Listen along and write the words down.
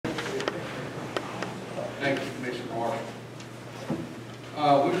Thank you, Commissioner Marshall.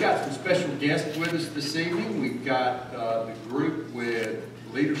 We've got some special guests with us this evening. We've got the group with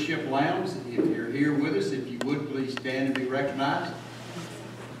Leadership Lowndes. If you're here with us, if you would please stand and be recognized.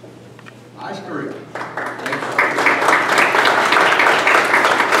 Nice group.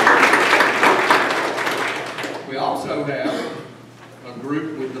 We also have a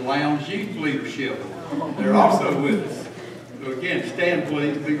group with the Lowndes Youth Leadership. They're also with us. So again, stand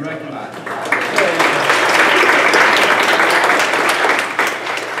please, be recognized.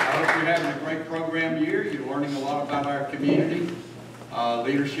 I hope you're having a great program year. You're learning a lot about our community.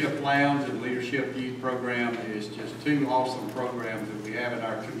 Leadership Lowndes and Leadership Youth Program is just two awesome programs that we have in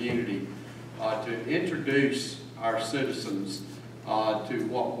our community to introduce our citizens to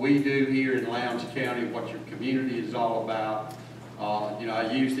what we do here in Lowndes County, what your community is all about. You know,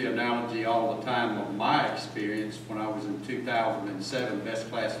 I use the analogy all the time of my experience when I was in 2007, best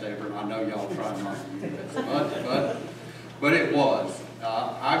class ever, and I know y'all try not to use that, but it was.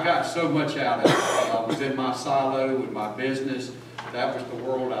 I got so much out of it. I was in my silo with my business. That was the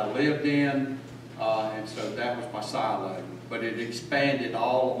world I lived in, and so that was my silo. But it expanded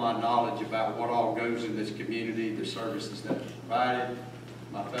all of my knowledge about what all goes in this community, the services that are provided,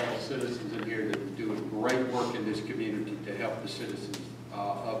 my fellow citizens in here that are doing great work in this community to help the citizens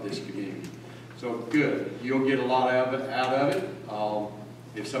of this community. So good, you'll get a lot out of it.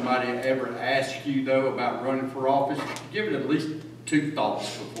 If somebody ever asks you though about running for office, give it at least 2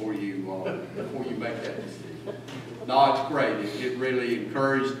 thoughts before you make that decision. No, it's great. It really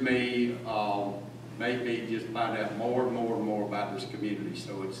encouraged me, made me just find out more and more about this community.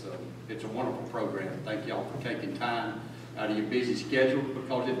 So it's a wonderful program. Thank y'all for taking time out of your busy schedule,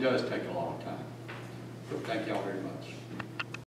 because it does take a lot of time. So thank y'all very much.